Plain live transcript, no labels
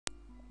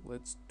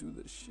Let's do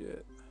this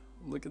shit.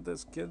 Look at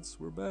this, kids.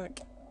 We're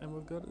back. And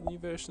we've got a new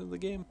version of the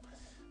game.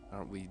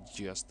 Aren't we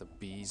just the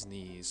bee's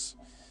knees?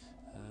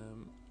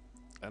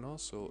 And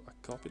also, I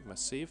copied my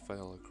save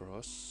file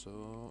across,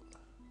 so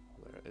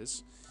there it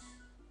is.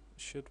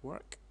 Should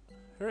work.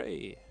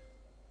 Hooray!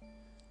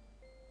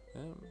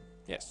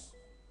 Yes,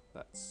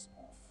 that's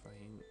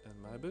fine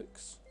in my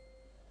books.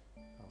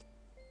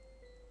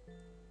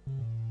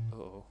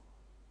 Uh-oh.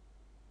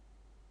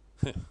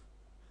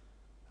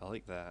 I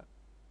like that.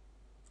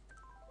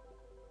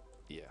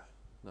 Yeah,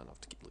 not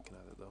enough to keep looking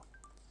at it though.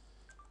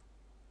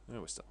 Oh,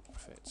 we're still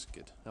perfect, it's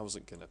good. I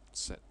wasn't gonna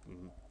sit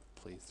and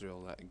play through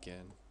all that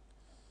again.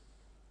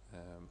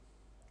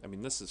 I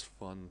mean, this is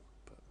fun,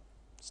 but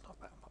it's not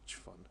that much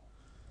fun.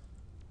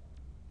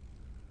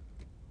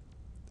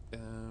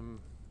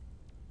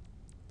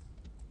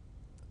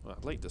 Well,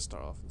 I'd like to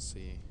start off and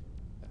say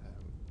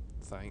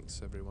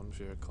thanks everyone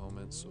for your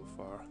comments so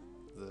far.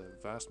 The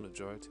vast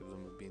majority of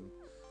them have been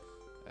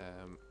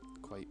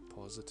quite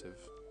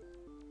positive,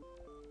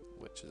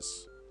 which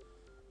has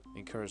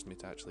encouraged me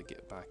to actually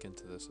get back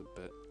into this a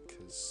bit,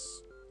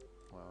 because,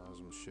 well, as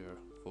I'm sure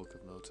folk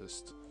have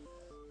noticed,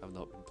 I've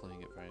not been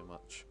playing it very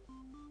much.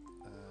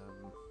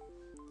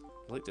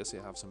 I'd like to say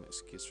I have some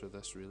excuse for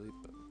this really,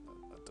 but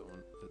I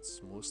don't.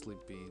 It's mostly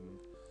been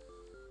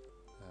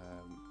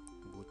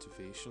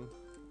motivation.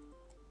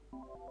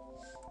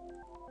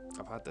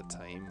 I've had the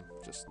time,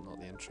 just not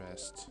the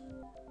interest.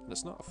 And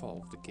it's not a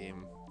fault of the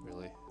game,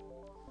 really.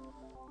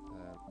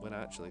 When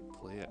I actually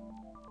play it,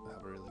 I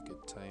have a really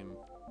good time.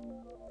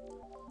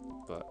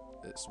 But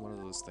it's one of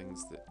those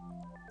things that,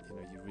 you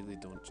know, you really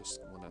don't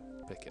just want to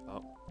pick it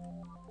up.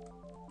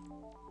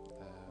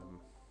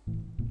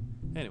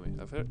 Anyway,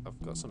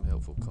 I've got some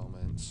helpful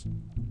comments.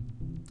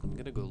 I'm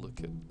gonna go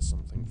look at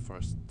something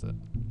first that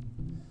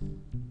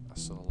I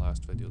saw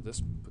last video.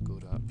 This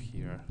pagoda up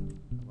here,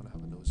 I want to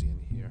have a nosy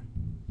in here.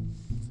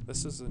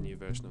 This is a new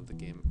version of the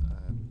game,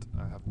 and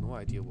I have no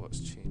idea what's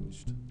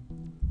changed.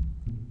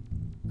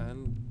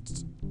 And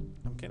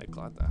I'm kind of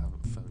glad that I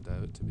haven't found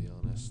out, to be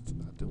honest.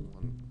 I don't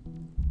want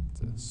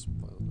to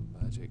spoil the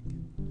magic.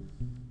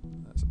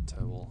 That's a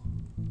towel.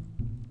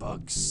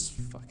 Bugs!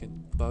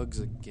 Fucking bugs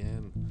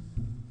again.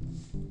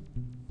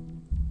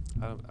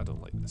 I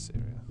don't like this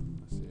area.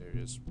 This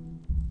area's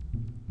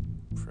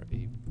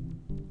pretty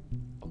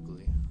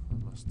ugly, I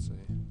must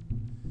say.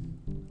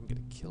 I'm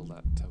gonna kill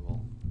that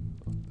towel.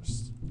 Oh,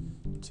 there's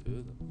two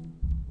of them.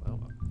 Well,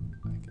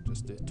 I can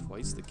just do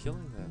twice the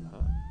killing then,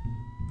 huh?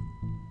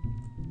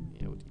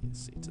 Yeah, what do you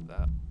say to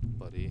that,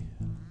 buddy?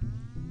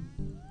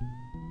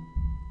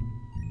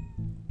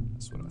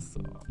 That's what I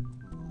thought.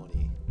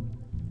 Money.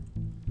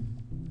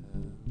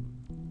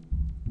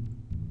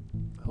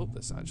 I hope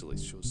this actually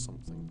shows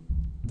something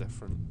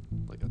different,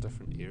 like a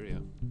different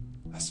area.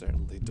 I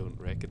certainly don't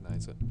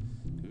recognise it.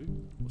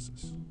 Ooh, what's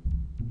this?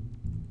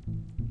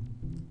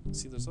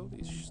 See, there's all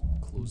these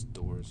closed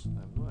doors. I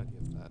have no idea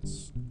if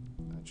that's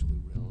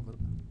actually relevant.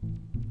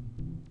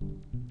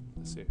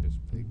 This area's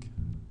big.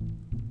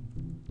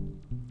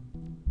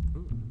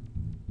 Door.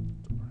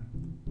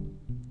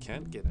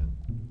 Can't get in.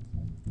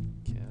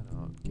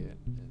 Cannot get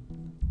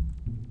in.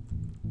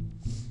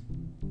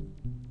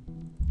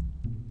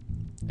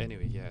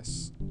 Anyway,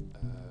 yes.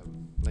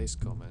 Nice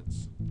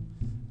comments.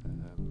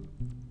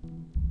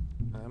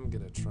 I'm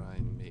gonna try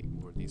and make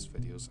more of these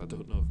videos. I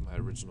don't know if my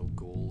original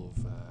goal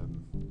of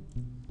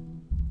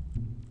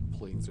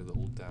playing through the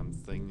whole damn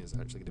thing is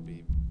actually gonna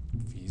be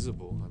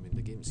feasible. I mean,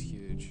 the game's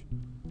huge.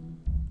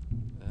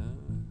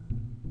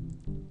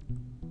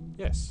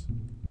 Yes.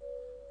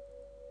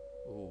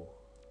 Oh,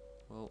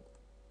 well,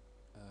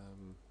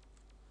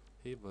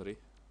 hey buddy.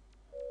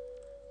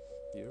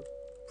 You're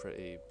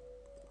pretty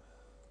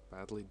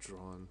badly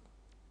drawn.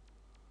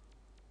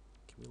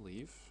 Can we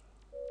leave?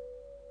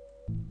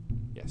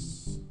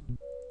 Yes.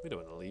 We don't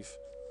want to leave.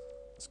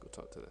 Let's go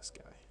talk to this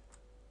guy.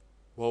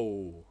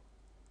 Whoa.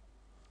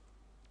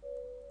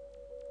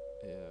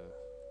 Yeah.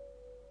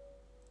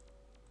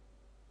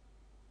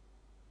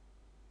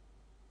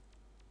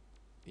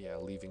 Yeah,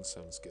 leaving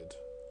sounds good.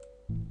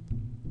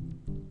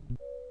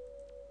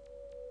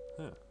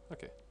 Huh,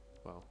 okay.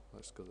 Well,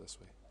 let's go this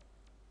way.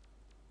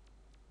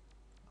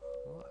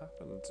 Well, it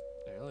happened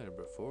earlier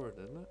before,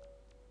 didn't it?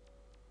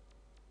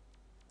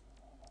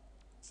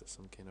 Is this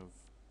some kind of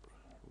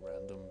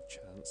random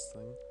chance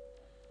thing?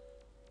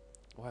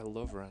 Oh, I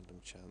love random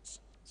chance.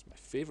 It's my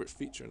favourite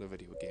feature in a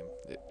video game.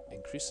 It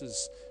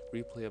increases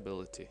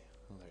replayability.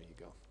 Oh, there you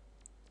go.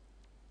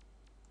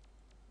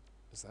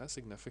 Is that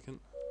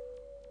significant?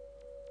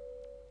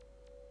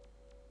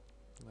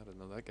 I don't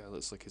know, that guy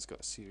looks like he's got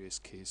a serious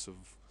case of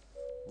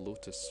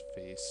lotus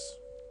face.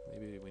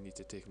 Maybe we need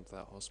to take him to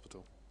that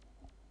hospital.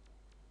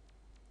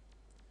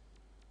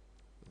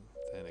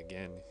 Then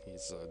again,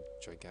 he's a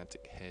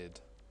gigantic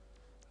head.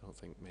 I don't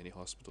think many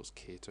hospitals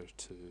cater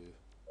to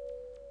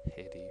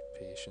heady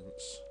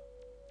patients.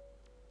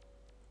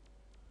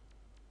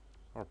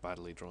 Or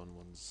badly drawn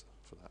ones,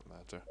 for that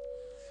matter.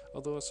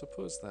 Although I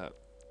suppose that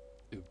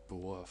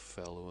Uboa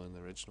fellow in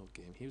the original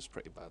game, he was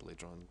pretty badly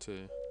drawn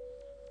too.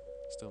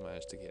 Still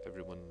managed to get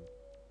everyone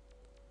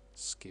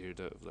scared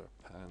out of their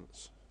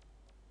pants.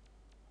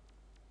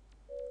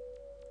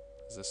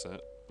 Is this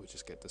it? We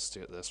just get to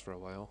stare at this for a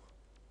while.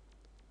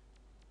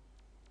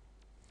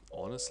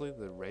 Honestly,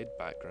 the red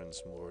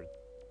background's more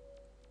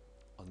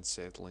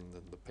unsettling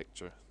than the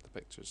picture. The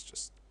picture's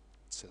just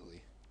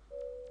silly.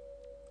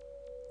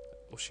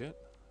 Oh shit.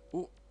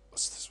 Oh,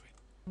 what's this way?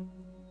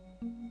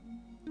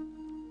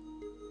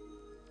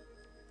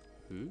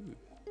 Ooh.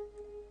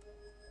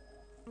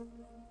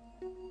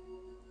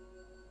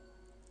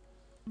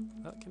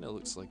 That kind of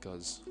looks like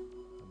us,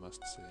 I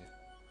must say.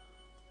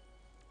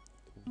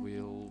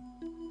 We'll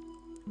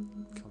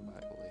come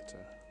back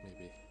later.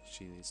 Maybe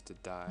she needs to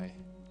die.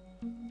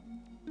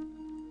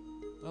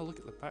 Oh, look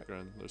at the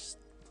background. There's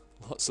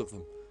lots of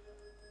them.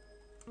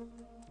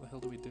 What the hell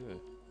do we do?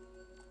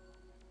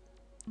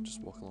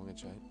 Just walk along a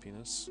giant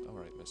penis?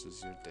 Alright,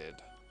 missus, you're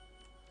dead.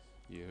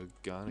 You're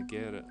gonna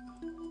get it.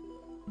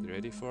 You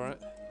ready for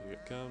it? Here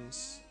it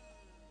comes.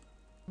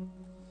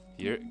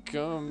 Here it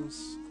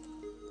comes!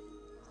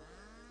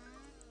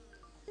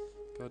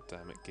 God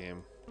damn it,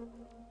 game.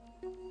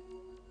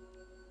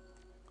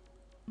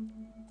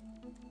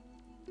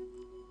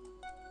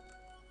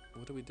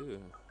 What do we do?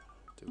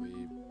 Do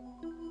we...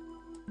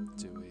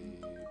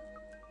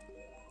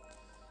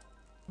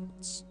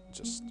 Let's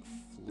just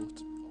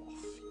float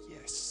off.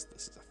 Yes,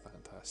 this is a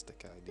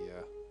fantastic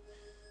idea.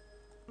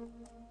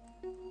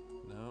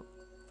 No.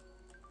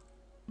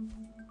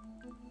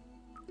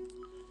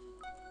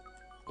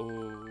 Oh,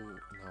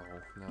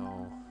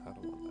 no, I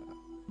don't want that.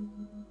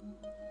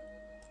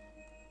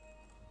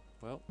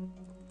 Well,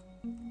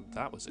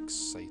 that was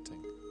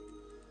exciting.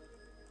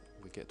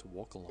 We get to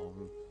walk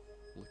along,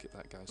 look at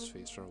that guy's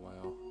face for a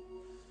while,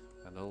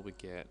 and all we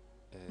get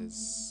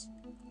is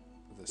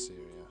this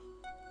area.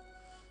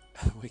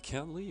 We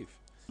can't leave.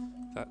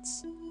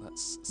 That's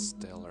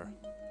stellar.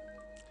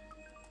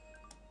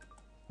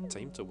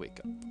 Time to wake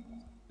up.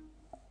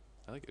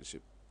 I think she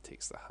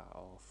takes the hat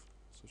off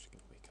so she can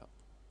wake up.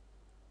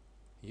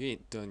 You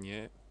ain't done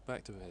yet.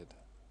 Back to bed.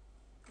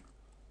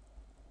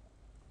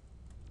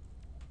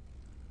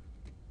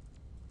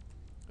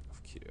 Out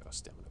of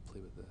curiosity, I'm gonna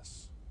play with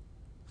this.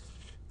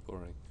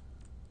 Boring.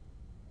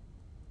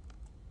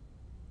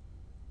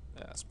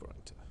 Yeah, it's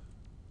boring too.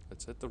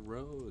 Let's hit the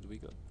road. We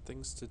got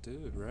things to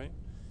do, right?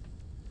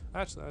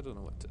 Actually, I don't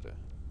know what to do.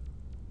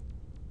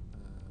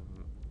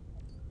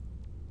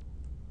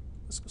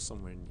 Let's go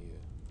somewhere new.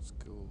 Let's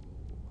go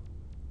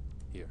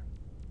here.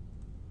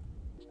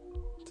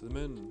 To the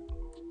moon.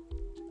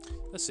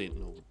 This ain't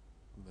no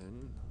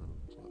moon. Oh,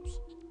 whoops.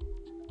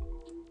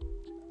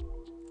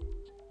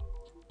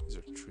 These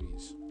are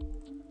trees.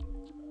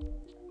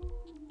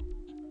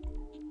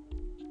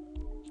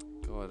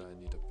 God, I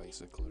need a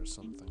bicycle or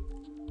something.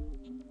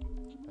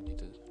 I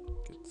need a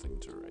good thing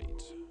to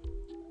ride.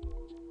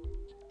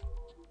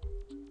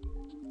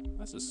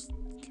 This is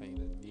kind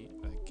of neat,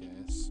 I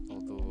guess.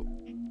 Although,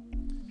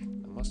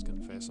 I must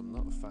confess, I'm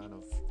not a fan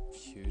of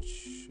huge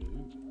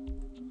shoes.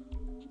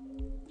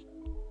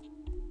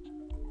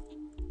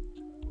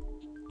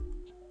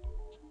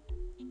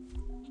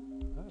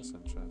 That's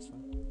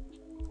interesting.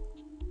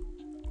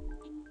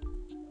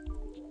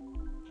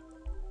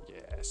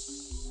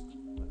 Yes.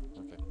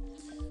 Okay.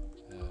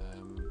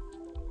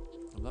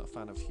 I'm not a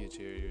fan of huge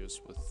areas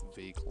with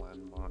vague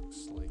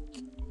landmarks,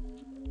 like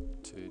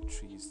two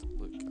trees that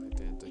look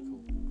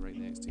identical right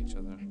next to each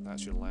other.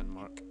 That's your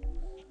landmark.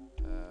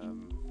 I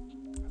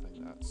think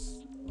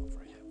that's not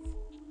very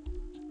helpful.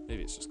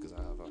 Maybe it's just because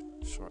I have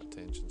a short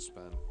attention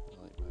span.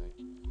 I like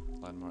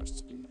my landmarks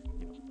to be,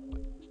 you know,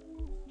 like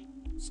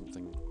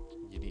something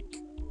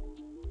unique.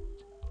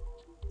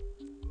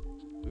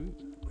 Ooh,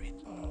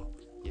 rainbow.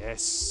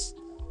 Yes!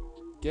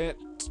 Get!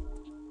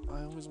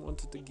 I always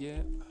wanted to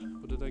get.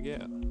 What did I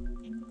get?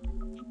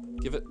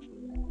 Give it.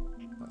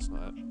 That's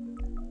not it.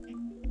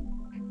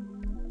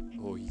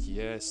 Oh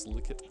yes,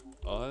 look at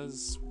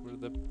us. We're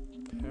the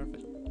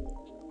perfect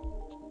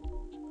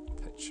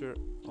picture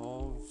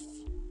of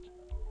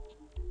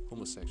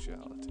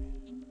homosexuality.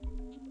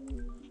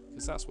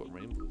 Because that's what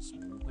rainbows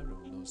mean.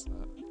 Everyone knows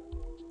that.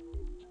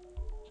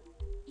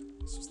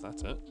 So is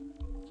that it?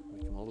 We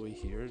come all the way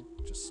here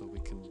just so we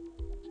can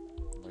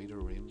ride a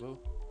rainbow?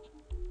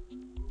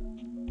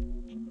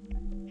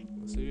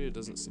 This area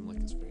doesn't seem like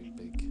it's very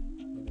big.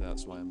 Maybe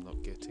that's why I'm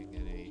not getting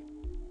any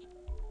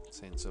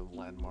sense of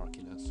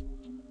landmarkiness.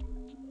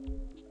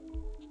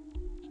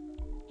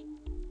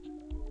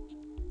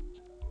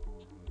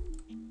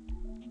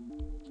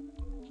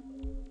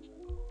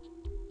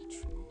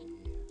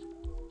 Tree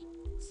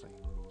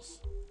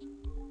things.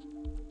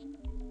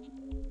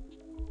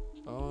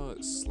 Oh,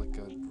 it's like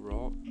a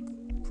rock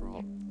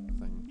prop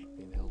thing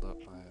being held up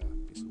by a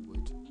piece of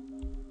wood.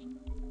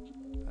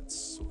 That's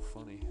so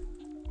funny.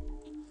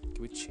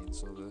 Can we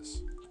chainsaw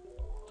this?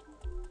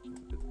 That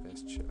would be the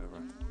best shit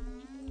ever.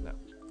 No.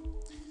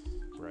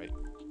 Right.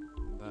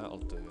 That'll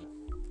do.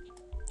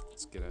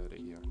 Let's get out of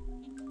here. And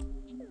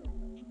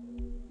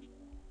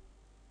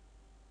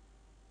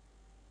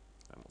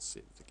we'll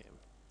save the game.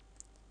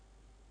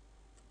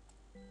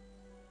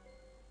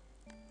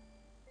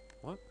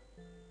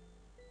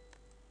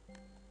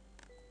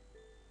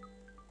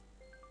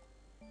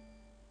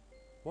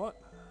 What?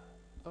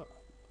 Oh,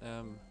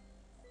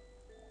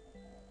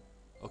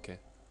 okay.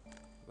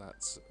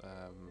 That's,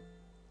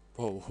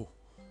 whoa.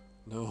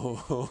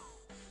 No.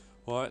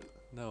 What?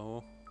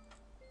 No.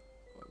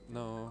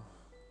 No.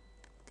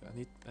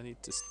 I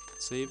need to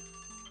save.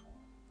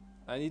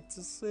 I need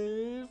to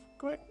save.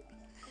 Quick.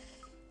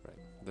 Right.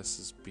 This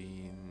has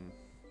been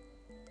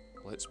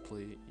Let's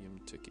Play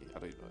Yume. I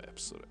don't know what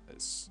episode it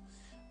is.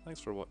 Thanks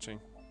for watching.